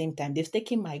at the same time. They've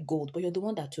taken my gold, but you're the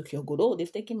one that took your gold. Oh,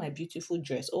 they've taken my beautiful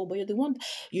dress. Oh, but you're the one.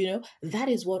 That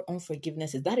is what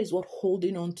unforgiveness is. That is what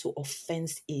holding on to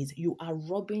offense is. You are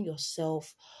robbing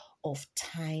yourself of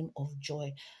time, of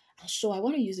joy. And so I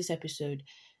want to use this episode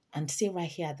and say right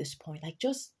here at this point, like,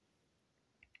 just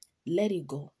let it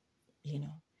go.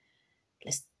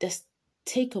 Let's just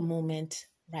take a moment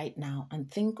right now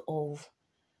and think of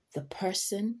the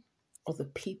person or the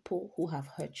people who have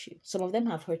hurt you. Some of them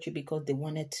have hurt you because they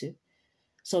wanted to.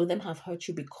 Some of them have hurt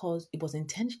you because it was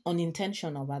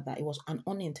unintentional, rather. It was an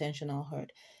unintentional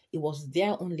hurt. It was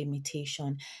their own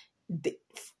limitation. They,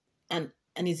 and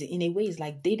it's, in a way, it's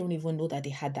like they don't even know that they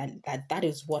had that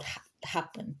is what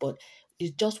happened. But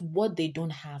it's just what they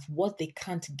don't have, what they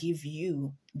can't give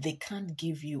you. They can't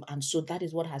give you. And so that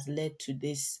is what has led to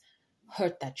this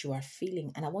hurt that you are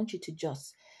feeling. And I want you to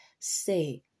just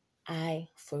say, I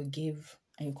forgive,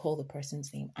 and you call the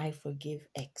person's name. I forgive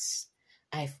X.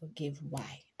 I forgive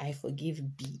Y. I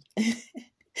forgive B.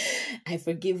 I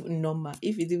forgive Norma.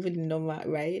 If it's even Norma,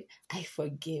 right? I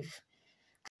forgive.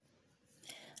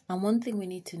 And one thing we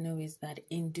need to know is that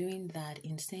in doing that,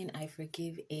 in saying I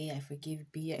forgive A, I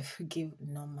forgive B, I forgive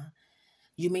Norma,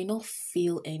 you may not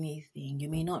feel anything. You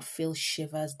may not feel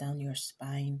shivers down your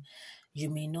spine. You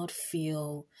may not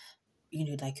feel,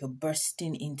 like you're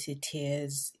bursting into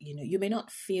tears. You may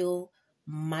not feel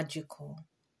magical.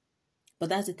 But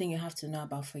that's the thing you have to know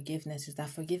about forgiveness, is that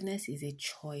forgiveness is a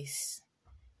choice.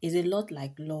 It's a lot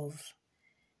like love.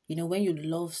 When you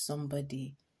love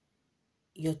somebody,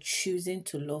 you're choosing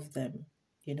to love them.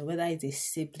 Whether it's a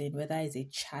sibling, whether it's a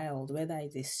child, whether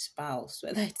it's a spouse,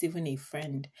 whether it's even a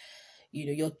friend,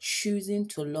 you're choosing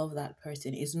to love that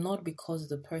person. It's not because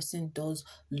the person does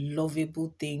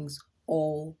lovable things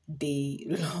all day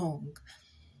long.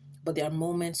 But there are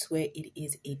moments where it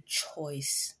is a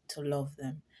choice to love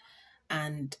them.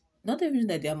 And not even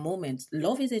that there are moments.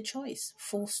 Love is a choice,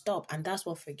 full stop. And that's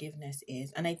what forgiveness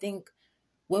is. And I think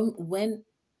when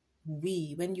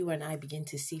you and I begin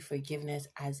to see forgiveness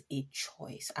as a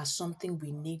choice, as something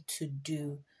we need to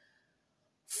do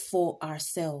for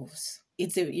ourselves,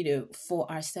 for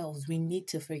ourselves, we need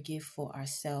to forgive for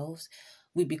ourselves.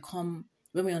 When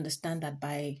we understand that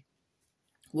by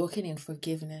working in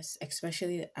forgiveness,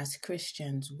 especially as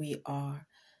Christians, we are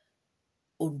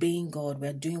obeying God,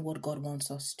 we're doing what God wants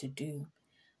us to do.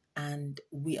 And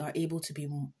we are able to be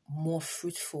more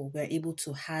fruitful. We're able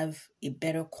to have a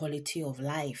better quality of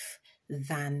life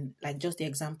than, like just the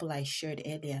example I shared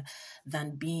earlier,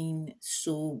 than being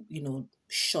so,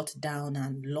 shut down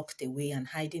and locked away and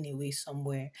hiding away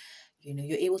somewhere.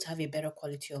 You're able to have a better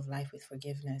quality of life with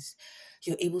forgiveness.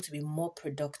 You're able to be more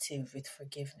productive with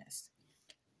forgiveness.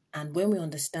 And when we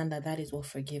understand that is what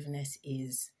forgiveness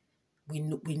is, we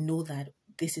know that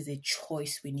this is a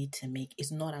choice we need to make.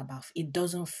 It's not about, it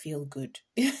doesn't feel good.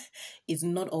 It's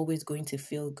not always going to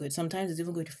feel good. Sometimes it's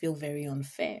even going to feel very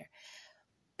unfair.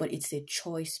 But it's a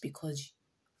choice because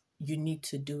you need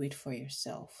to do it for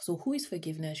yourself. So who is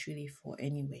forgiveness really for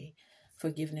anyway?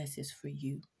 Forgiveness is for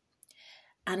you.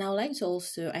 And I would like to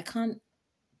also, I can't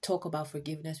talk about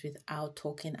forgiveness without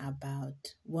talking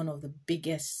about one of the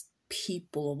biggest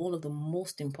people, or one of the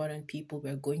most important people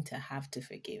we're going to have to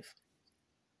forgive.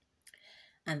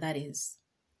 And that is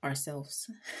ourselves.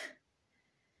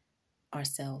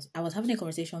 Ourselves. I was having a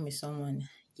conversation with someone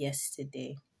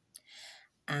yesterday,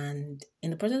 and in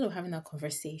the process of having that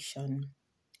conversation,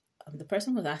 the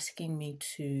person was asking me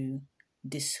to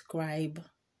describe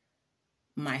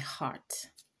my heart.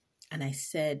 And I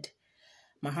said,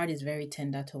 my heart is very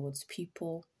tender towards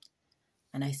people.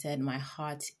 And I said, my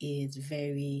heart is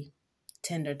very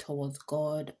tender towards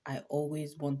God. I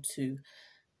always want to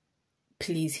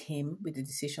please Him with the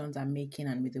decisions I'm making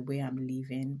and with the way I'm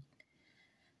living.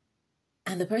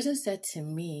 And the person said to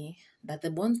me that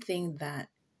the one thing that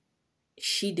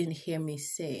she didn't hear me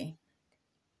say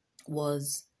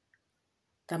was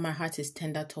that my heart is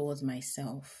tender towards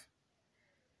myself.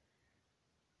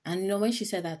 And when she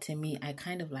said that to me, I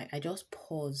kind of like, I just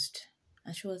paused.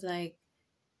 And she was like,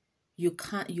 you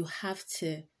can't, you have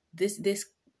to, this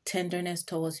tenderness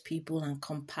towards people and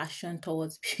compassion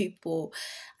towards people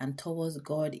and towards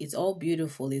God, it's all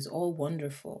beautiful, it's all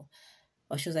wonderful.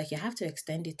 But she was like, you have to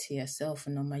extend it to yourself,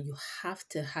 Norma. You have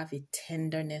to have a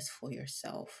tenderness for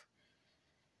yourself.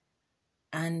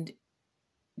 And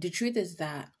the truth is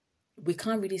that we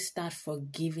can't really start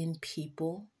forgiving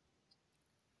people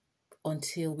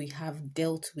until we have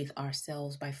dealt with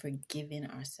ourselves by forgiving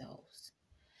ourselves.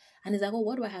 And it's like, well,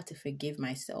 what do I have to forgive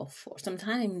myself for?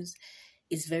 Sometimes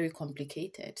it's very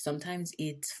complicated. Sometimes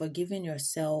it's forgiving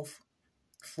yourself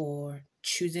for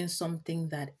choosing something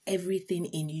that everything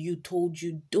in you told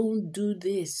you, don't do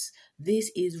this.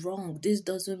 This is wrong. This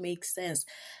doesn't make sense.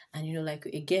 And, like,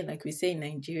 again, like we say in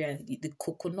Nigeria, the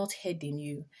coconut head in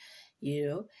you,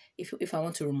 if I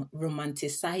want to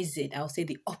romanticize it, I'll say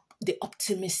the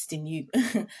optimist in you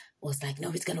was like, no,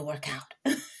 it's going to work out.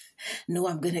 No,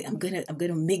 I'm going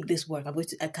to make this work.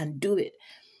 I can do it.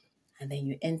 And then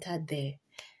you entered there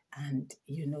and,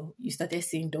 you started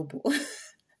seeing double.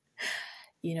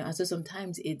 And so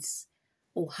sometimes it's,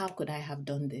 oh, how could I have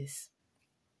done this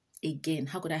again?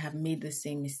 How could I have made the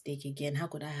same mistake again? How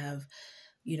could I have,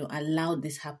 allowed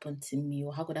this happen to me?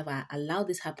 Or how could I have allowed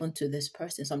this happen to this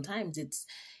person? Sometimes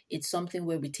it's something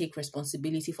where we take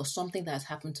responsibility for something that has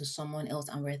happened to someone else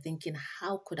and we're thinking,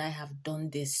 how could I have done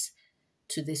this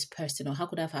to this person? Or how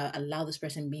could I have allowed this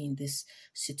person be in this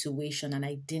situation and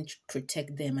I didn't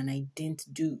protect them and I didn't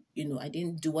do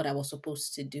what I was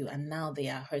supposed to do and now they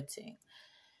are hurting.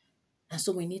 And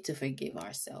so we need to forgive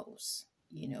ourselves,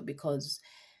 because,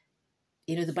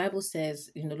 the Bible says,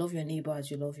 love your neighbor as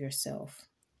you love yourself.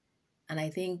 And I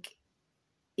think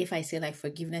if I say like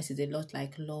forgiveness is a lot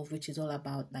like love, which is all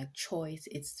about like choice,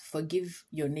 it's forgive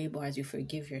your neighbor as you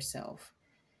forgive yourself.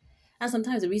 And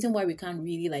sometimes the reason why we can't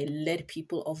really like let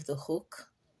people off the hook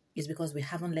is because we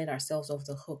haven't let ourselves off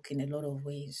the hook in a lot of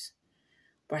ways.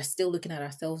 We're still looking at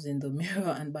ourselves in the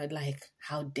mirror and by like,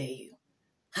 how dare you?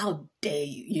 How dare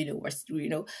you?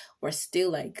 We're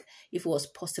still like, if it was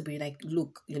possible, you're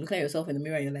looking at yourself in the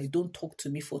mirror and you're like, don't talk to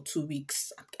me for 2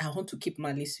 weeks. I want to keep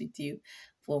my list with you.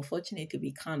 But unfortunately,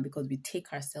 we can't because we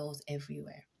take ourselves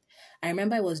everywhere. I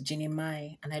remember it was Ginny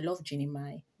Mai, and I love Ginny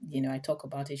Mai. I talk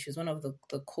about it. She was one of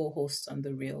the co-hosts on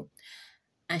The Real.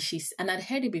 And I'd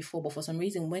heard it before, but for some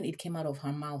reason, when it came out of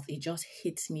her mouth, it just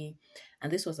hit me.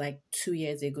 And this was like 2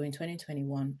 years ago in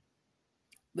 2021,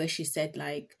 where she said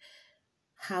like,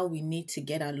 how we need to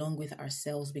get along with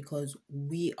ourselves because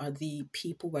we are the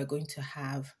people we're going to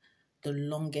have the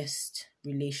longest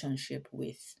relationship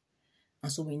with.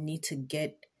 And so we need to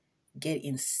get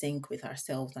in sync with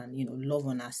ourselves and, love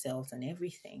on ourselves and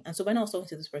everything. And so when I was talking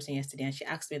to this person yesterday and she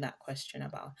asked me that question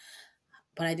about,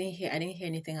 but I didn't hear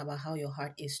anything about how your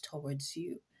heart is towards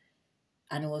you.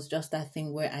 And it was just that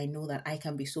thing where I know that I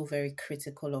can be so very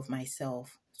critical of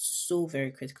myself, so very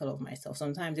critical of myself.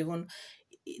 Sometimes even,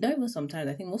 not even sometimes,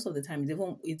 I think most of the time,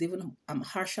 it's even I'm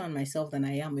harsher on myself than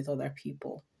I am with other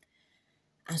people.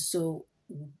 And so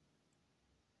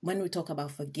when we talk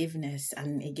about forgiveness,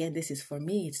 and again, this is for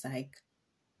me, it's like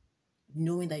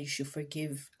knowing that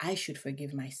I should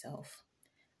forgive myself.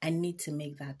 I need to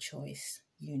make that choice,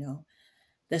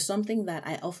 There's something that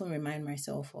I often remind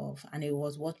myself of, and it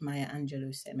was what Maya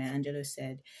Angelou said. Maya Angelou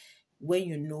said, when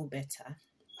you know better,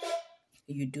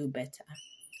 you do better.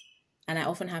 And I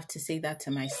often have to say that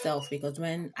to myself because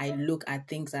when I look at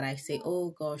things that I say,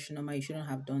 oh gosh, Norma, you shouldn't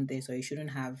have done this or you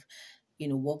shouldn't have,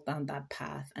 walked down that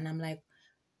path. And I'm like,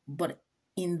 but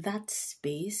in that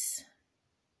space,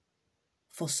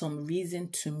 for some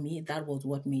reason to me, that was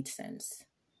what made sense.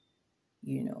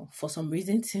 For some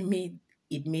reason to me,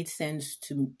 it made sense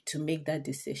to make that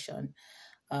decision.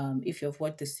 If you've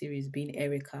watched the series Being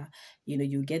Erica,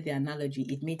 you get the analogy.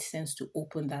 It made sense to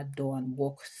open that door and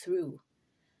walk through.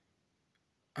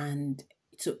 And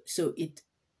so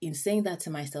in saying that to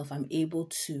myself, I'm able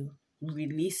to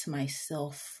release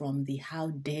myself from the how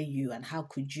dare you and how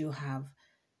could you have,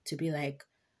 to be like,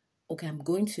 okay, I'm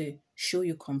going to show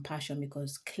you compassion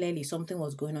because clearly something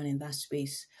was going on in that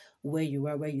space where you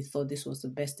were, where you thought this was the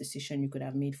best decision you could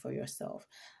have made for yourself.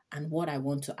 And what I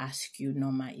want to ask you,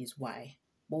 Norma, is why?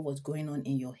 What was going on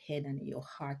in your head and in your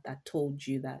heart that told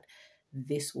you that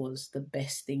this was the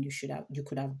best thing you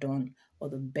could have done or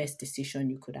the best decision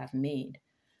you could have made?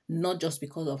 Not just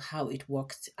because of how it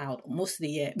worked out,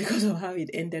 mostly because of how it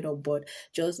ended up, but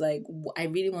just like I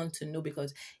really want to know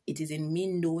because it is in me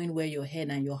knowing where your head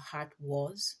and your heart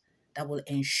was that will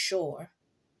ensure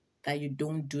that you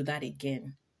don't do that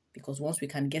again. Because once we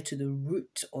can get to the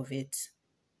root of it,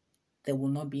 there will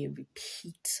not be a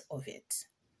repeat of it.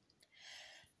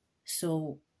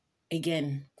 So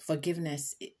again,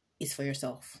 forgiveness is for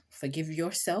yourself. Forgive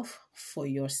yourself for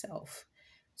yourself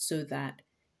so that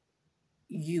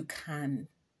you can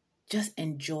just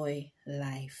enjoy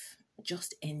life.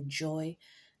 Just enjoy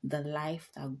the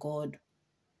life that God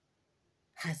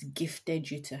has gifted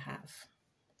you to have.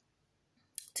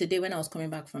 Today, when I was coming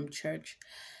back from church,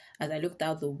 as I looked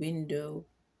out the window,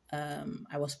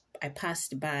 I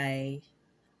passed by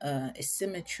a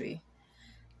cemetery,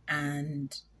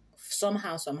 and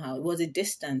somehow it was a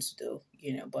distance though,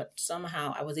 but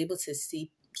somehow I was able to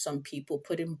see some people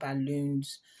putting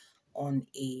balloons on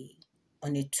a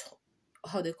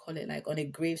how they call it, like on a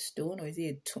gravestone, or is it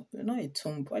a tomb? Not a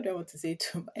tomb. Why do I want to say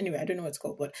tomb? Anyway, I don't know what it's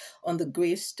called, but on the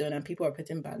gravestone, and people are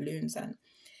putting balloons. And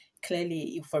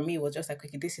clearly, for me, it was just like,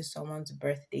 okay, this is someone's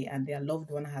birthday, and their loved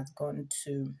one has gone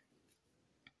to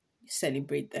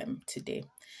celebrate them today,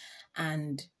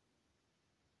 and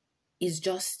it's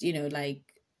just, like,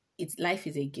 it's life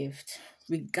is a gift,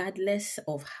 regardless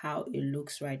of how it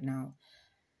looks right now.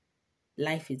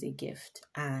 Life is a gift,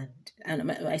 and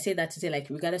I say that to say, like,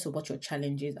 regardless of what your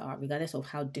challenges are, regardless of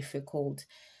how difficult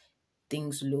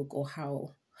things look or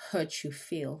how hurt you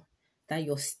feel, that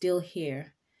you're still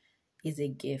here is a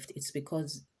gift. It's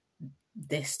because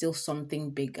there's still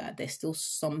something bigger. There's still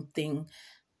something,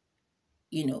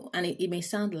 and it may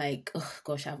sound like, oh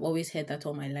gosh, I've always heard that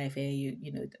all my life,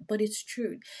 but it's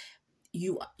true.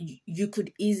 You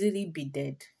could easily be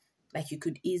dead. Like, you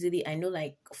could easily, I know,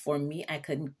 like, for me, I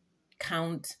can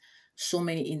count so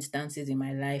many instances in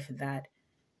my life that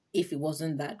if it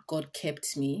wasn't that God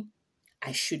kept me,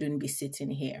 I shouldn't be sitting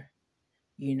here,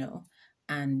 you know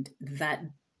and that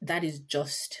is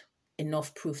just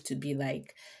enough proof to be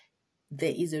like,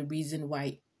 there is a reason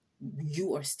why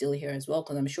you are still here as well.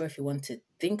 Because I'm sure if you want to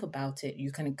think about it,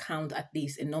 you can count at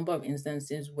least a number of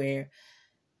instances where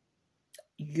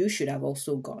you should have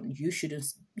also gone. You shouldn't,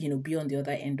 be on the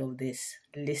other end of this,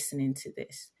 listening to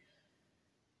this.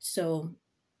 So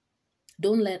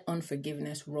don't let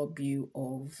unforgiveness rob you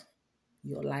of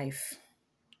your life.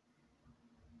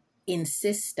 In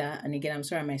Sister, and again, I'm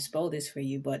sorry I might spoil this for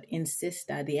you, but in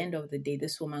Sister, at the end of the day,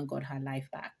 this woman got her life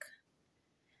back.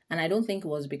 And I don't think it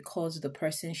was because the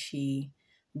person she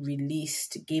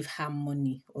released gave her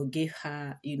money or gave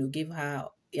her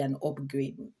an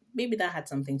upgrade. Maybe that had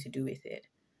something to do with it.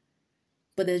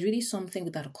 But there's really something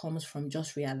that comes from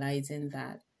just realizing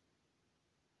that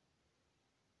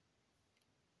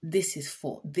this is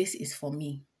for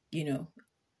me.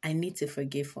 I need to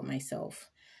forgive for myself.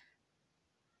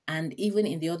 And even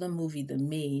in the other movie, The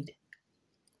Maid,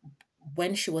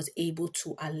 when she was able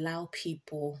to allow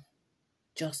people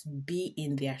just be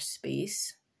in their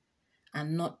space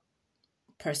and not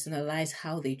personalize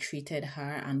how they treated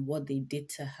her and what they did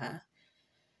to her,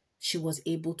 she was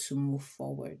able to move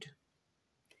forward.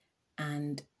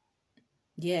 And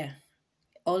yeah,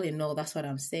 all in all, that's what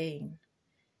I'm saying.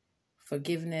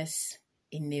 Forgiveness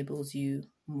enables you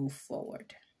move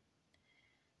forward.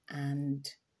 And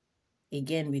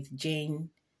again, with Jane,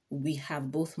 we have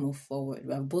both moved forward.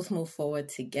 We have both moved forward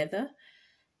together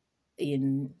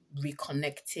in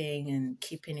reconnecting and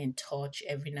keeping in touch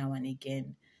every now and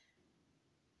again.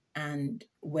 And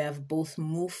we have both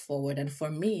moved forward. And for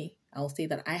me, I'll say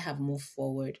that I have moved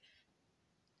forward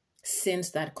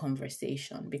since that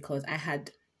conversation, because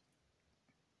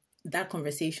that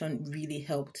conversation really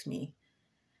helped me.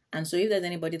 And so if there's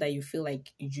anybody that you feel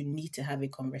like you need to have a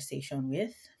conversation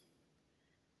with,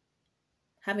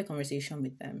 have a conversation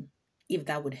with them, if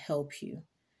that would help you.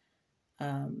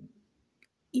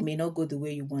 It may not go the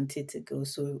way you want it to go.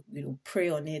 So, pray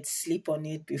on it, sleep on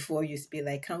it before you be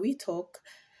like, can we talk?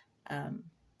 And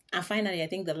finally, I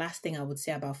think the last thing I would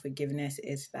say about forgiveness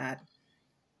is that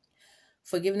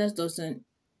forgiveness doesn't,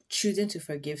 choosing to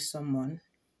forgive someone,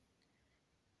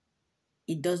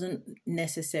 it doesn't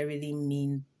necessarily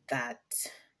mean that,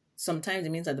 sometimes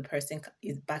it means that the person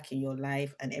is back in your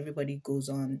life and everybody goes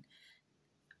on,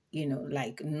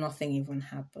 like nothing even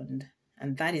happened.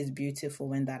 And that is beautiful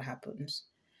when that happens.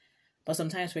 But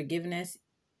sometimes forgiveness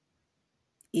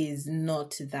is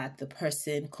not that the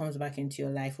person comes back into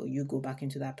your life or you go back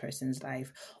into that person's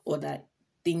life, or that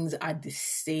things are the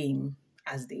same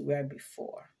as they were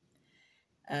before.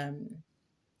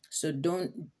 So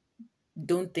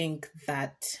don't think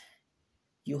that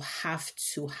you have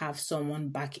to have someone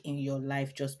back in your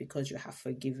life just because you have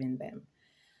forgiven them.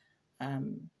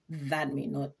 That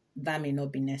may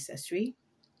not be necessary.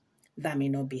 That may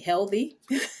not be healthy.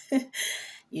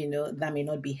 That may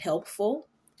not be helpful.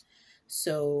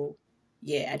 So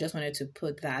yeah, I just wanted to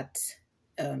put that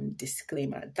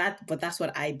disclaimer. But that's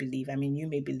what I believe. I mean, you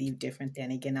may believe differently,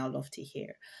 and again, I'd love to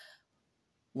hear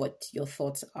what your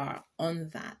thoughts are on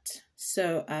that.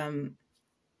 So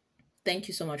thank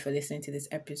you so much for listening to this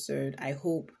episode. I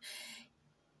hope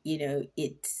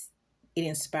it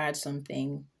inspired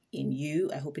something in you.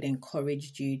 I hope it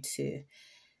encouraged you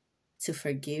to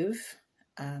forgive.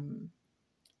 Um,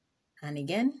 and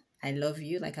again, I love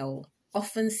you. Like I'll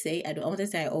often say, I don't want to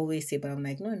say I always say, but I'm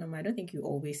like, no, no, I don't think you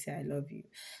always say I love you.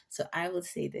 So I will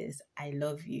say this: I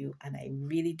love you, and I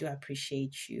really do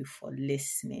appreciate you for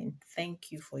listening.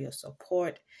 Thank you for your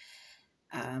support.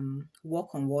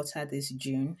 Walk on water this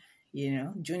June.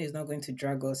 June is not going to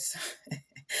drag us.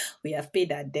 We have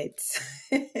paid our debts.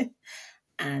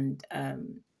 And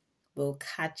we'll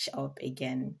catch up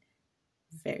again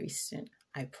very soon.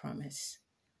 I promise.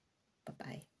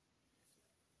 Bye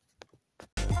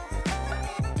bye.